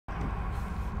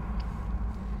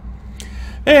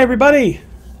Hey everybody!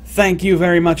 Thank you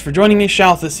very much for joining me.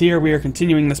 Shalthis here. We are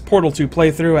continuing this Portal 2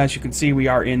 playthrough. As you can see, we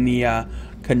are in the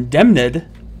condemned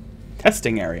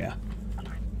testing area.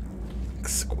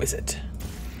 Exquisite.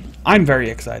 I'm very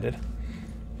excited.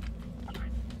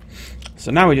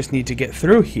 So now we just need to get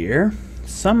through here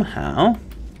somehow,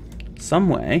 some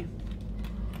way,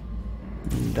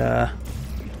 and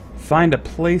find a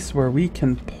place where we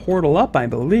can portal up, I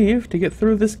believe, to get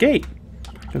through this gate.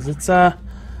 Because it's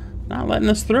not letting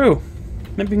us through.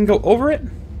 Maybe we can go over it?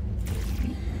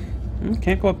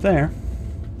 Can't go up there.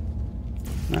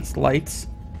 That's lights.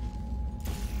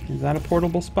 Is that a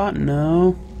portable spot?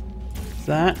 No. Is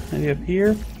that? Maybe up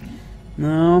here?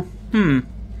 No. So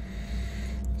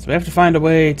we have to find a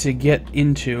way to get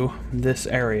into this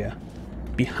area.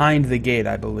 Behind the gate,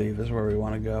 I believe, is where we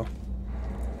want to go.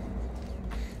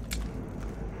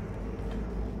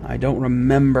 I don't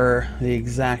remember the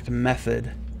exact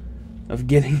method of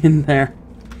getting in there.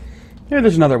 Maybe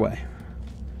there's another way.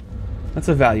 Let's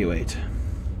evaluate.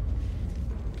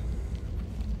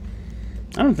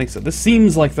 I don't think so. This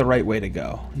seems like the right way to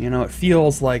go. You know, it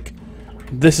feels like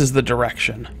this is the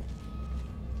direction.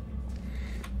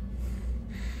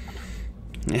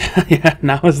 Yeah,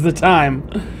 now is the time.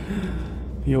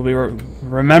 You'll be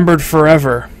remembered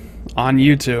forever on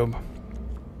YouTube.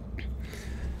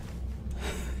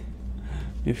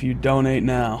 If you donate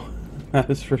now. That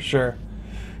is for sure.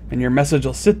 And your message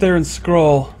will sit there and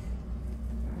scroll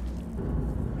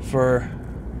for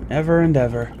ever and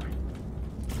ever.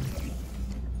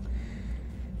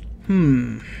 I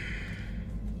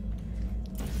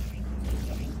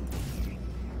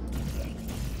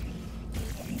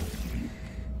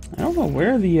don't know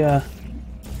where the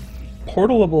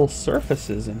portalable surface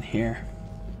is in here.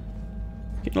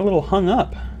 Getting a little hung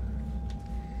up.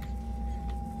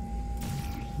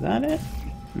 Is that it?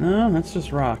 No, that's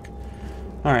just rock.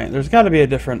 Alright, there's got to be a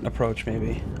different approach,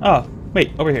 maybe. Oh,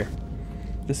 wait, over here.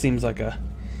 This seems like a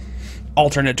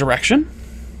alternate direction.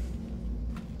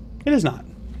 It is not.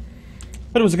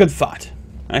 But it was a good thought.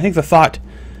 I think the thought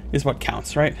is what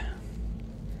counts, right?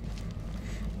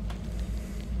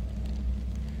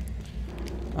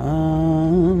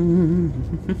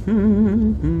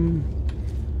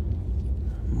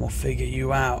 We'll figure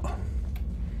you out.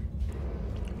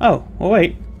 Oh, well,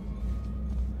 wait.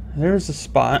 There's a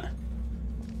spot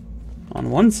on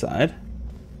one side.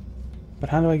 But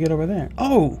how do I get over there?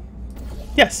 Oh!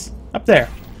 Yes! Up there.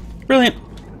 Brilliant!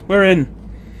 We're in.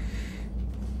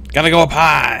 Gotta go up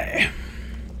high.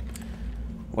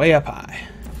 Way up high.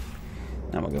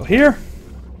 Now we'll go here.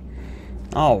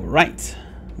 Alright.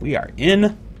 We are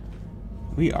in.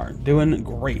 We are doing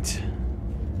great.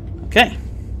 Okay.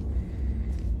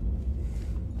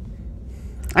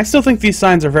 I still think these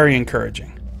signs are very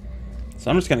encouraging. So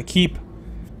I'm just going to keep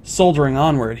soldiering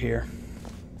onward here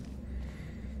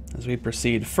as we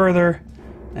proceed further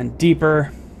and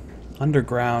deeper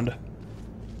underground.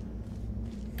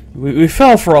 We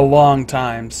fell for a long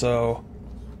time, so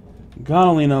God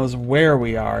only knows where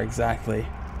we are exactly.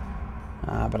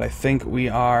 But I think we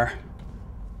are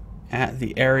at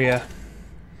the area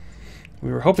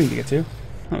we were hoping to get to.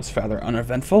 That was rather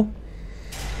uneventful.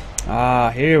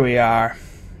 Here we are.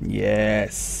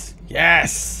 Yes.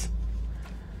 Yes!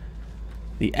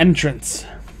 The entrance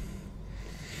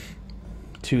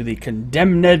to the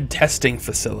condemned testing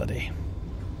facility.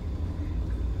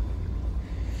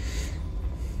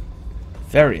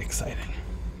 Very exciting.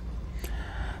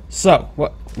 So,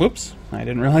 what? Whoops. I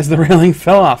didn't realize the railing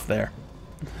fell off there.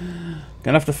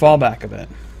 Gonna have to fall back a bit.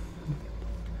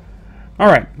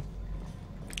 Alright.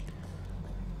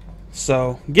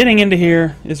 So, getting into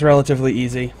here is relatively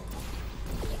easy.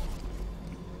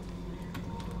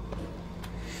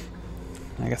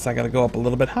 I guess I gotta go up a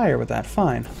little bit higher with that.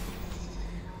 Fine.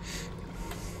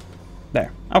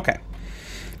 There. Okay.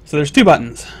 So there's two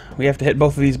buttons. We have to hit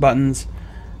both of these buttons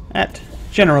at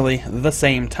generally the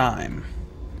same time.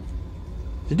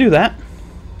 To do that,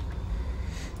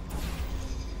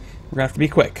 we're gonna have to be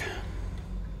quick.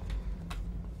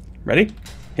 Ready?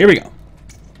 Here we go.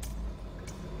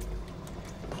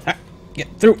 Get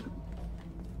through.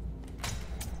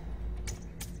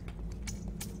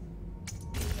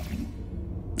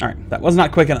 Alright, that was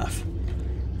not quick enough.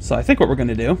 So I think what we're going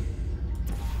to do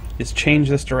is change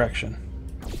this direction.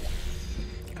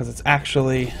 Because it's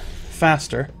actually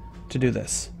faster to do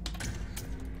this.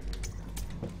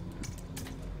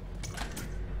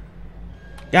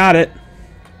 Got it.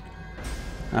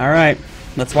 Alright,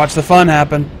 let's watch the fun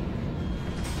happen.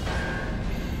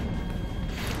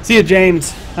 See you,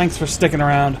 James. Thanks for sticking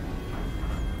around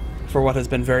for what has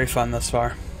been very fun thus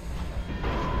far.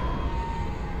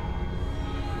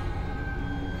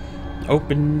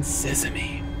 Open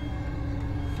sesame.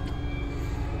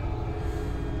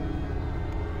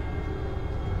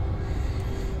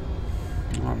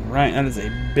 Alright, that is a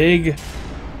big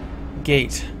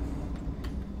gate.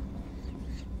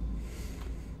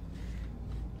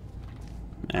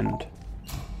 And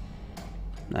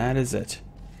that is it.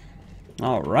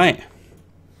 Alright.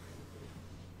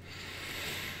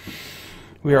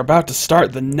 We are about to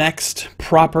start the next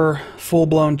proper,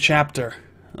 full-blown chapter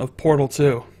of Portal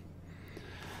 2.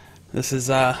 This is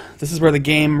where the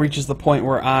game reaches the point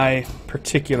where I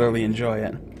particularly enjoy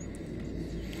it.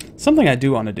 Something I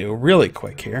do want to do really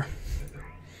quick here.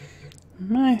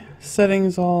 My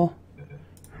settings all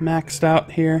maxed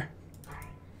out here.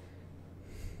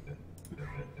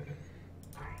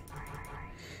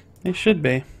 They should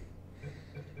be.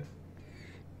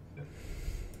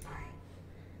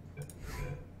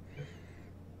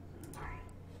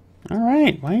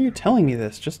 Alright, why are you telling me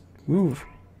this? Just move.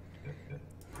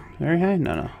 Very high?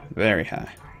 No, no. Very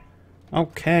high.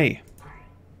 Okay.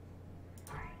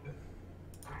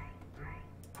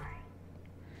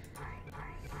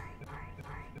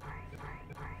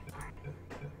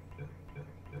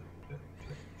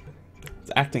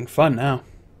 It's acting fun now.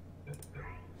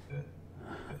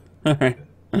 Alright.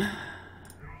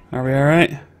 Are we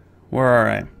alright? We're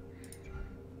alright.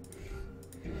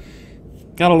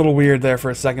 Got a little weird there for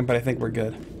a second, but I think we're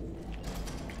good.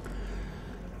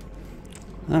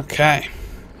 Okay.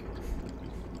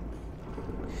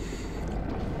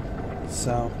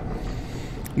 So,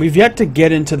 we've yet to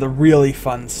get into the really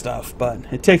fun stuff, but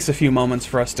it takes a few moments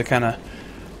for us to kind of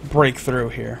break through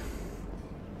here.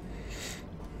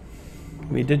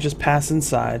 We did just pass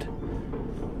inside.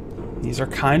 These are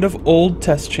kind of old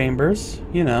test chambers,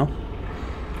 you know.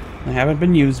 They haven't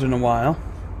been used in a while.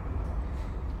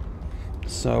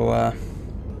 So,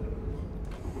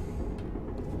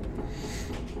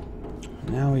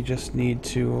 now we just need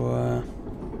to,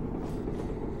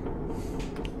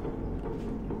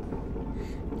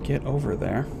 get over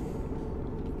there.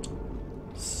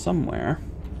 Somewhere.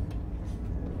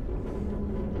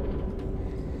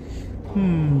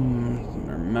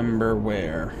 Remember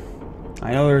where.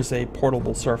 I know there's a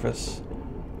portable surface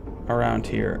around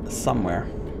here somewhere.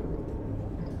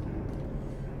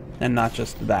 And not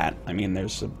just that. I mean,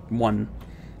 there's one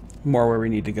more where we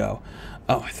need to go.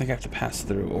 Oh, I think I have to pass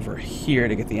through over here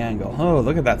to get the angle. Oh,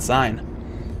 look at that sign.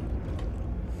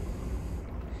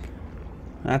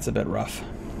 That's a bit rough.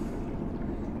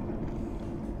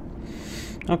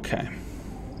 Okay.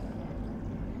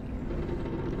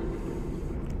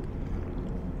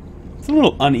 It's a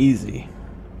little uneasy.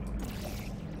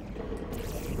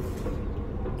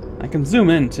 I can zoom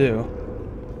in too,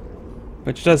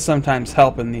 which does sometimes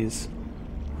help in these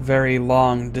very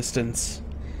long distance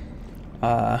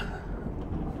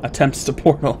attempts to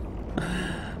portal.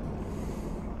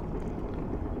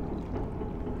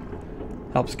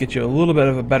 Helps get you a little bit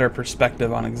of a better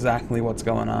perspective on exactly what's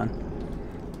going on.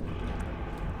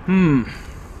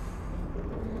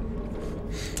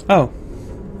 Oh.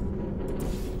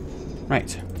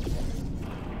 Right.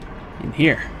 In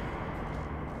here.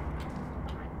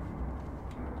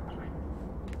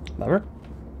 Lever?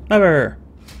 Lever!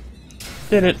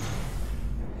 Did it.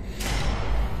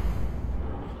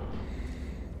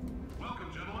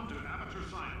 Welcome, gentlemen, to Aperture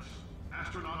Science.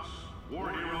 Astronauts, war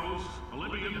heroes,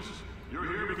 Olympians, you're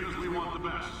here because we want the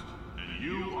best. And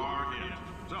you are it.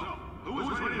 So, who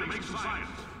is ready to make some science?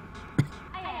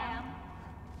 I am.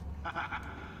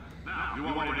 Now, you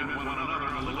all in one another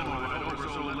in a little while over,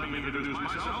 so let me introduce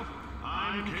myself.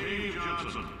 I'm Cave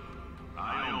Johnson.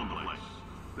 I own the place.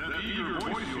 That eager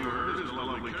voice you heard is the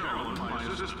lovely Carolyn, my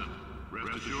assistant.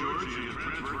 Rest assured, she has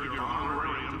transferred your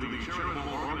honorarium to the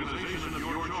charitable organization of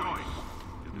your choice.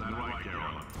 Isn't that right,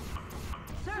 Carolyn?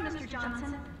 Sir, Mr.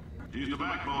 Johnson. She's the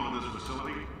backbone of this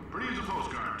facility. Pretty as a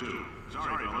postcard, too.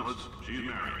 Sorry, fellas. She's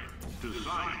married. To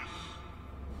science.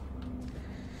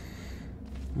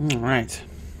 Alright.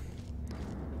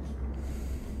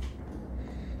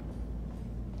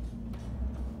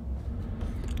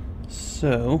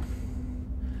 So,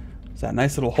 it's that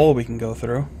nice little hole we can go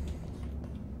through.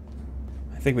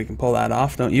 I think we can pull that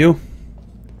off, don't you?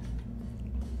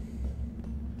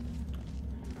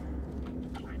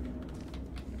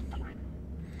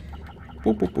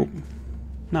 Boop, boop, boop.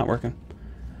 Not working.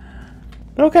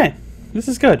 But okay, this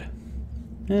is good.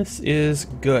 This is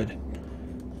good.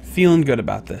 Feeling good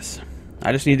about this.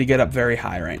 I just need to get up very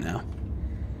high right now.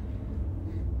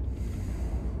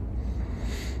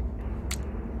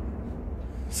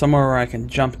 Somewhere where I can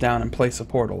jump down and place a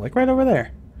portal, like right over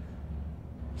there.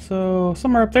 So,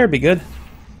 somewhere up there would be good.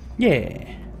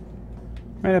 Yeah.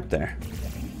 Right up there.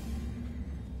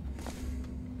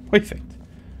 Perfect.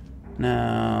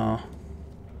 Now,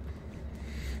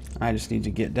 I just need to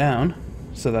get down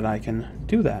so that I can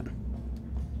do that.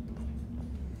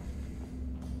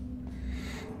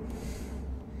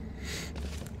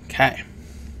 Okay.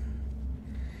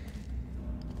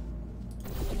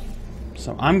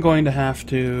 So I'm going to have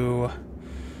to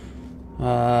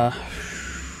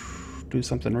do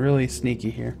something really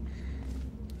sneaky here.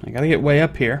 I gotta get way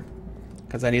up here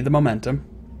because I need the momentum.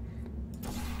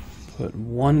 Put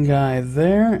one guy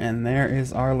there, and there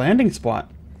is our landing spot.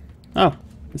 Oh,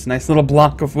 this nice little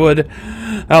block of wood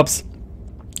helps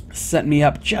set me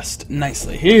up just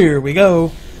nicely. Here we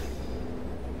go.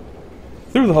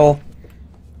 Through the hole.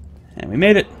 And we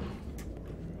made it.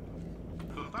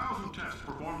 The 1,000 tests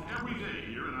performed every day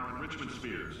here in our enrichment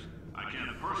spheres. I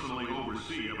can't personally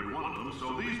oversee every one of them,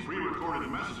 so these pre-recorded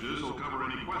messages will cover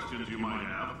any questions you might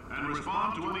have and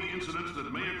respond to any incidents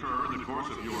that may occur in the course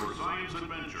of your science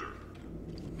adventure.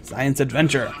 Science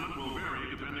adventure. The assignment will vary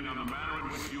depending on the manner in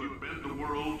which you have bent the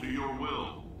world to your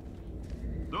will.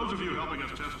 Those of you helping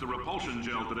us test the repulsion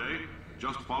gel today,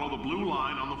 just follow the blue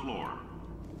line on the floor.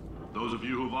 Those of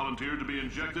you who volunteered to be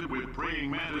injected with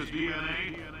praying mantis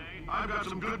DNA, I've got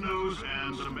some good news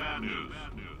and some bad news.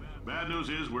 Bad news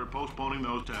is we're postponing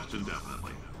those tests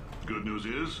indefinitely. Good news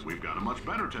is we've got a much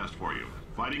better test for you.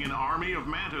 Fighting an army of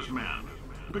mantis men.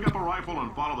 Pick up a rifle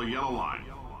and follow the yellow line.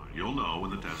 You'll know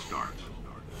when the test starts.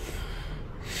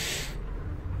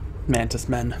 Mantis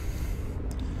men.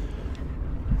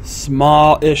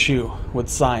 Small issue with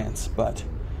science, but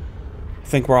I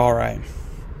think we're all right.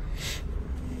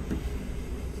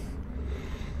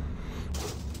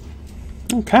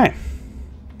 Okay.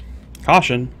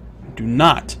 Caution, do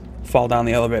not fall down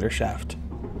the elevator shaft.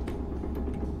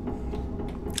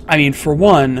 I mean, for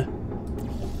one,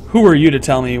 who are you to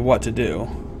tell me what to do?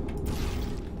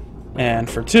 And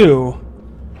for two,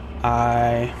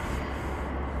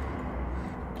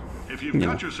 If you've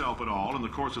cut yourself at all in the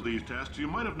course of these tests, you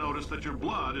might have noticed that your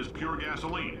blood is pure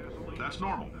gasoline. That's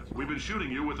normal. We've been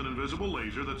shooting you with an invisible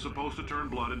laser that's supposed to turn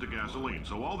blood into gasoline,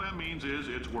 so all that means is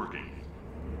it's working.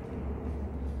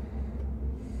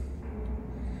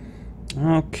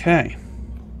 Okay.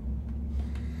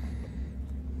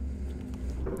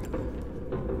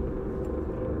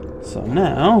 So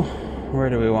now, where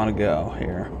do we want to go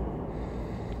here?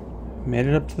 Made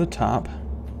it up to the top.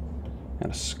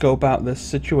 Gotta scope out this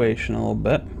situation a little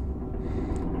bit.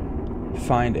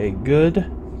 Find a good,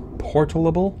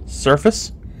 portable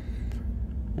surface,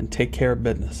 and take care of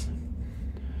business.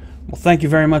 Well, thank you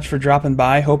very much for dropping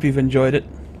by. Hope you've enjoyed it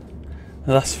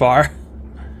thus far.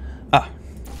 Ah,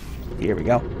 here we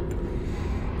go.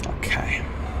 Okay.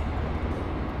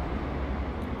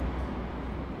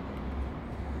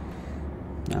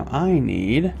 Now I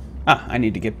need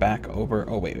to get back over.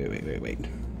 Oh, wait.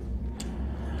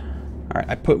 Alright,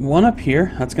 I put one up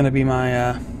here. That's going to be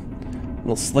my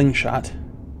little slingshot.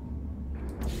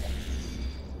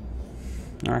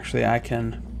 Or actually, I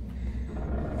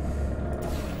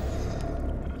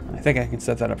think I can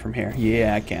set that up from here.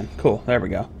 Yeah, I can. Cool, there we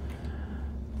go.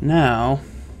 Now,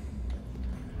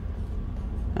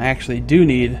 I actually do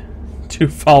need to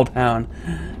fall down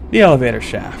the elevator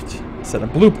shaft. Set a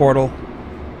blue portal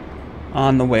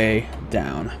on the way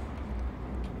down.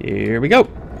 Here we go.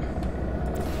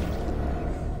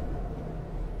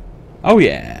 Oh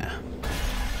yeah.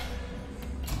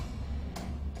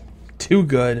 Too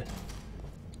good.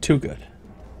 Too good.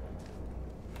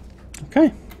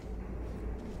 Okay.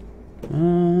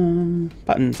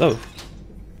 Buttons. Oh.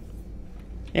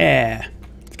 Yeah.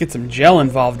 Let's get some gel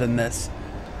involved in this.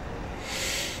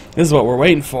 This is what we're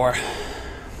waiting for.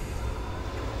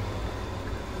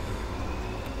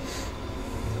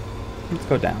 Let's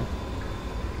go down.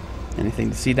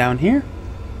 Anything to see down here?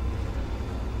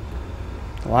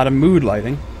 A lot of mood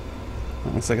lighting.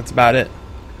 Looks like it's about it.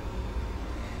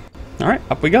 Alright,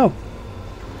 up we go.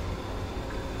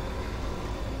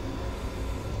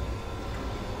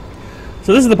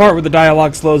 So this is the part where the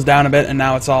dialogue slows down a bit, and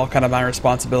now it's all kind of my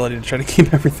responsibility to try to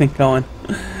keep everything going.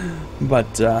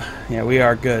 But, yeah, we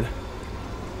are good.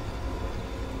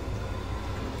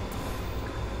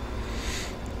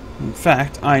 In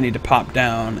fact, I need to pop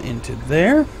down into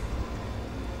there.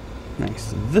 Next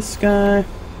to this guy.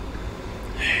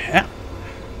 Yeah.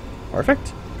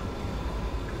 Perfect.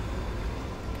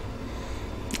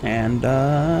 And,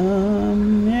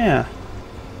 yeah.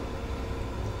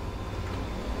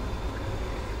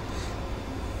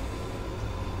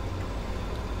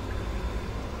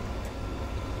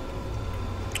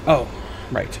 Oh,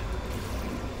 right.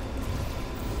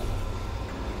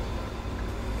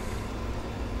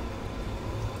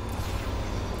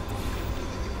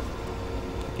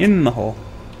 In the hole.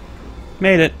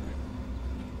 Made it.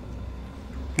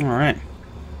 Alright.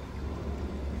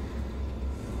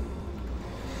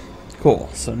 Cool.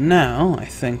 So now, I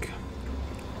think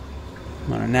I'm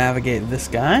going to navigate this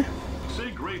guy. Say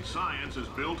great science is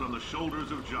built on the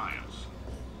shoulders of giants.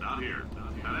 Not here.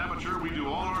 At Aperture, we do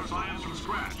all our science from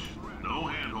scratch. No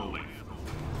hand-holding.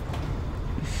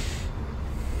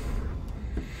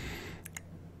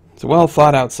 It's a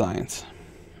well-thought-out science.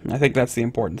 I think that's the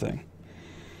important thing.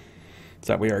 It's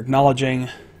that we are acknowledging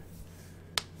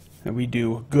that we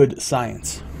do good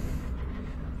science.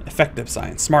 Effective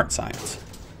science. Smart science.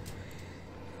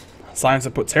 Science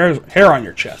that puts hair on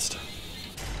your chest.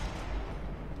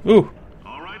 Ooh.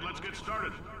 All right, let's get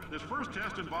started. This first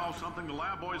test involves something the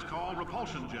lab boys call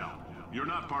repulsion gel. You're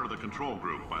not part of the control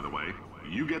group, by the way.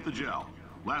 You get the gel.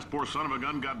 Last poor son of a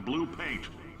gun got blue paint.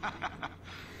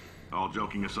 All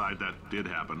joking aside, that did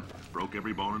happen. Broke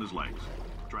every bone in his legs.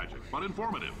 Tragic, but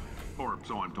informative. Or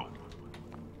so I'm told.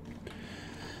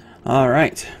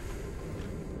 Alright.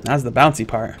 That's the bouncy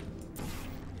part.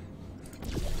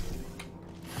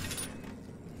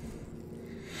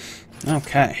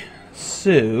 Okay.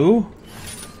 So,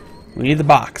 we need the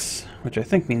box, which I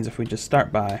think means if we just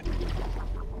start by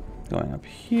going up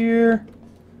here.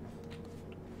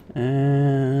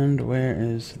 And where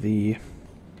is the...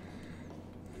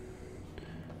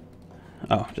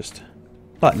 Oh, just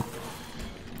button.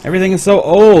 Everything is so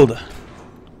old.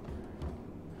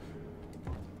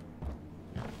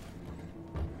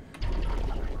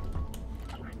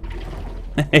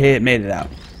 It made it out.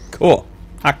 Cool.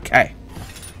 Okay.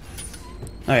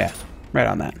 Oh yeah, right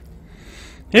on that.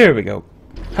 Here we go.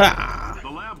 Ha! The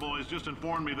lab boys just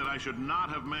informed me that I should not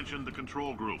have mentioned the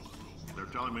control group. They're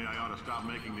telling me I ought to stop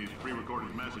making these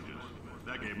pre-recorded messages.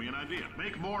 That gave me an idea.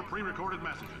 Make more pre-recorded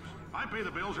messages. I pay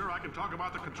the bills here, I can talk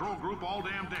about the control group all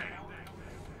damn day.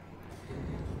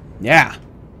 Yeah.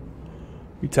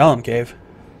 You tell him, Cave.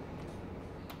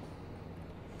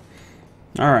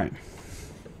 Alright.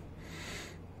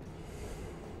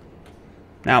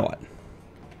 Now what?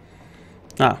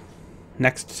 Oh.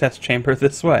 Next test chamber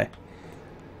this way.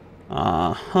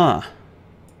 Uh-huh.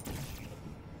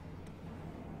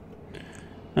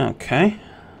 Okay.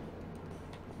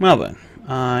 Well then,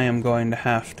 I am going to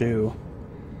have to...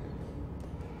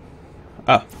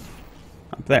 Oh.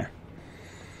 Up there.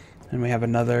 And we have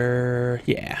another...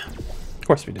 Yeah. Of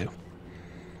course we do.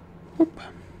 Whoop.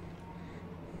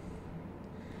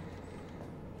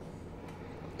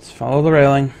 Let's follow the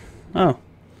railing. Oh.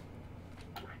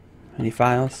 Any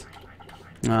files?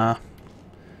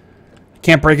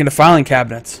 Can't break into filing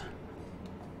cabinets.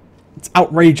 It's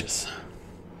outrageous.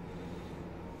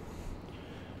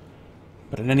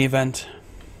 But in any event...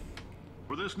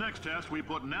 For this next test, we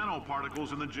put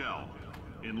nanoparticles in the gel.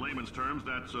 In layman's terms,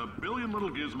 that's a billion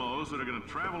little gizmos that are going to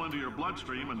travel into your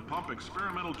bloodstream and pump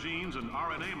experimental genes and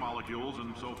RNA molecules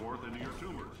and so forth into your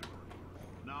tumors.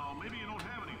 Now, maybe you don't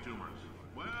have any tumors.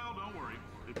 Well, don't worry.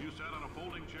 If you sat on a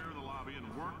folding chair in the lobby and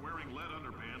weren't wearing lead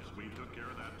underpants, we took care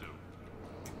of that too.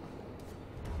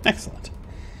 Excellent.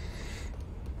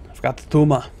 I've got the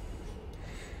tumor.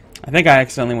 I think I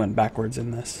accidentally went backwards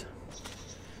in this.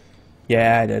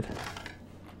 Yeah, I did.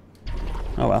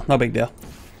 Oh well, no big deal.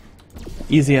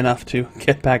 Easy enough to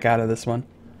get back out of this one.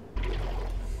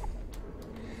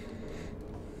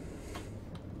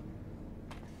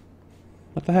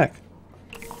 What the heck?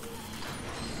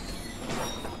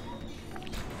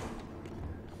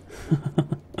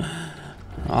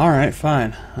 Alright,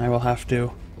 fine. I will have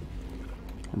to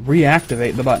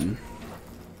reactivate the button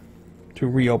to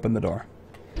reopen the door.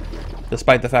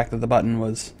 Despite the fact that the button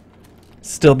was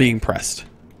still being pressed.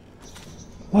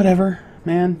 Whatever,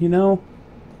 man, you know.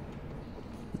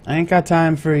 I ain't got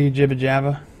time for you jibba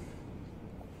jabba.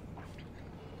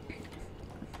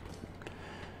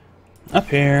 Up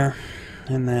here,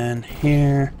 and then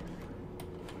here.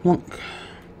 Plunk.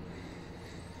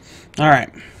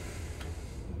 Alright.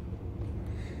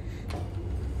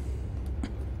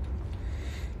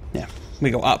 Yeah,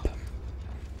 we go up.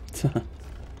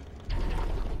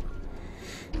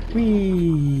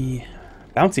 Whee!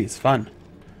 Bouncy is fun.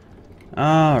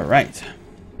 Alright.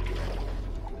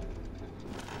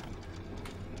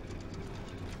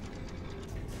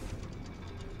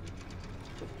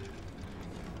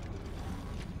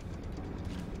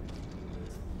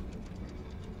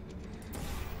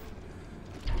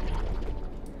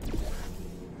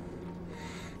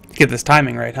 Get this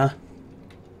timing right, huh?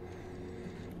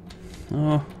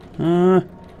 Oh,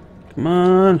 come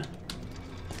on.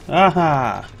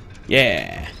 Aha!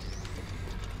 Yeah.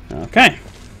 Okay.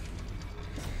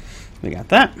 We got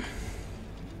that.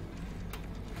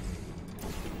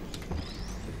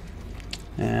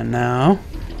 And now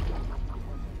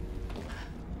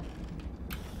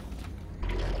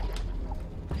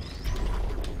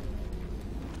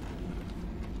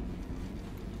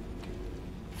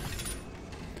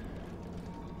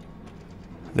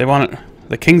They want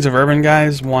the Kings of Urban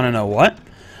guys want to know what?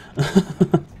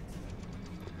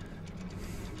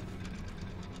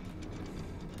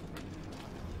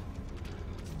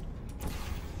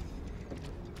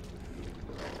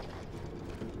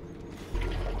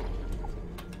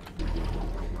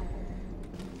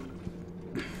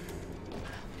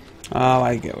 Oh,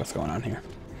 I get what's going on here.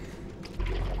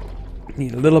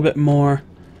 Need a little bit more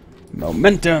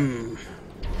momentum.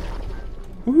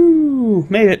 Woo!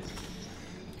 Made it.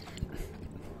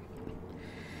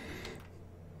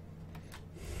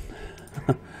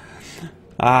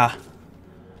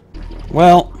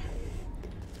 Well,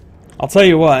 I'll tell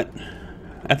you what.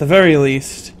 At the very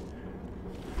least,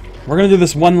 we're going to do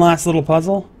this one last little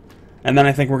puzzle, and then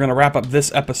I think we're going to wrap up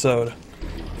this episode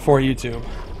for YouTube.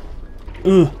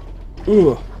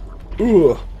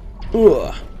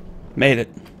 Made it.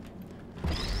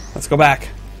 Let's go back.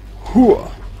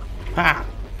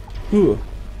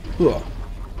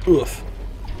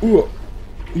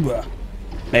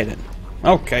 Made it.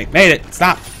 Okay, made it.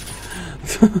 Stop.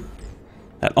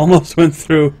 That almost went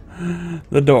through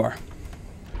the door.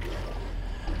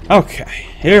 Okay,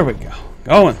 here we go.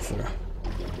 Going through.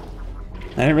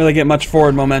 I didn't really get much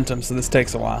forward momentum, so this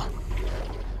takes a while.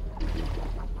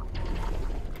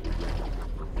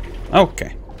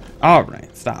 Okay.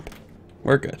 Alright, stop.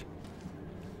 We're good.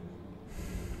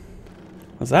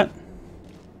 Was that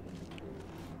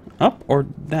up or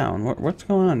down? What's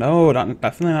going on? No,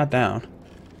 definitely not down.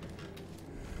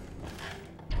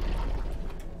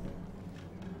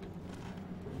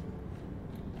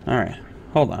 Alright,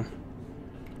 hold on.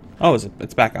 Oh,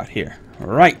 it's back out here.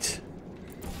 Right.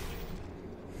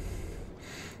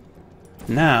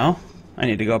 Now, I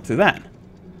need to go up through that.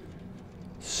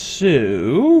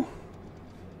 So,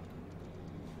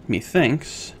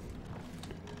 methinks.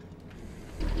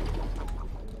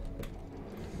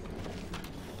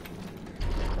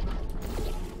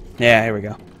 Yeah, here we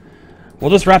go.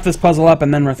 We'll just wrap this puzzle up,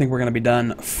 and then I think we're going to be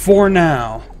done for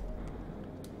now.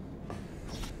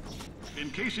 In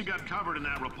case you got covered in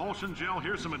that repulsion gel,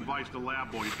 here's some advice the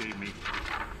lab boys gave me.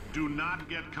 Do not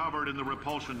get covered in the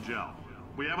repulsion gel.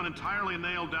 We haven't entirely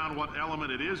nailed down what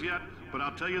element it is yet, but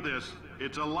I'll tell you this,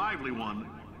 it's a lively one,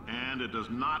 and it does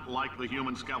not like the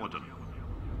human skeleton.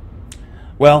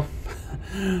 Well,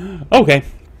 okay.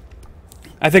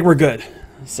 I think we're good.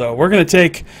 So we're going to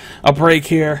take a break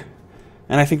here,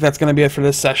 and I think that's going to be it for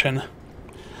this session.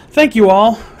 Thank you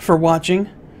all for watching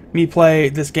me play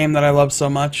this game that I love so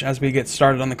much as we get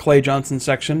started on the Clay Johnson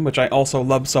section, which I also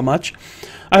love so much.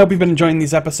 I hope you've been enjoying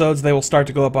these episodes. They will start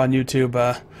to go up on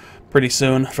YouTube pretty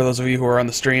soon for those of you who are on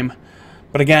the stream.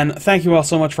 But again, thank you all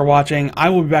so much for watching. I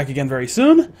will be back again very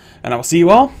soon, and I will see you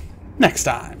all next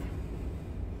time.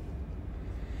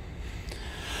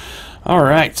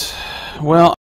 Alright. Well,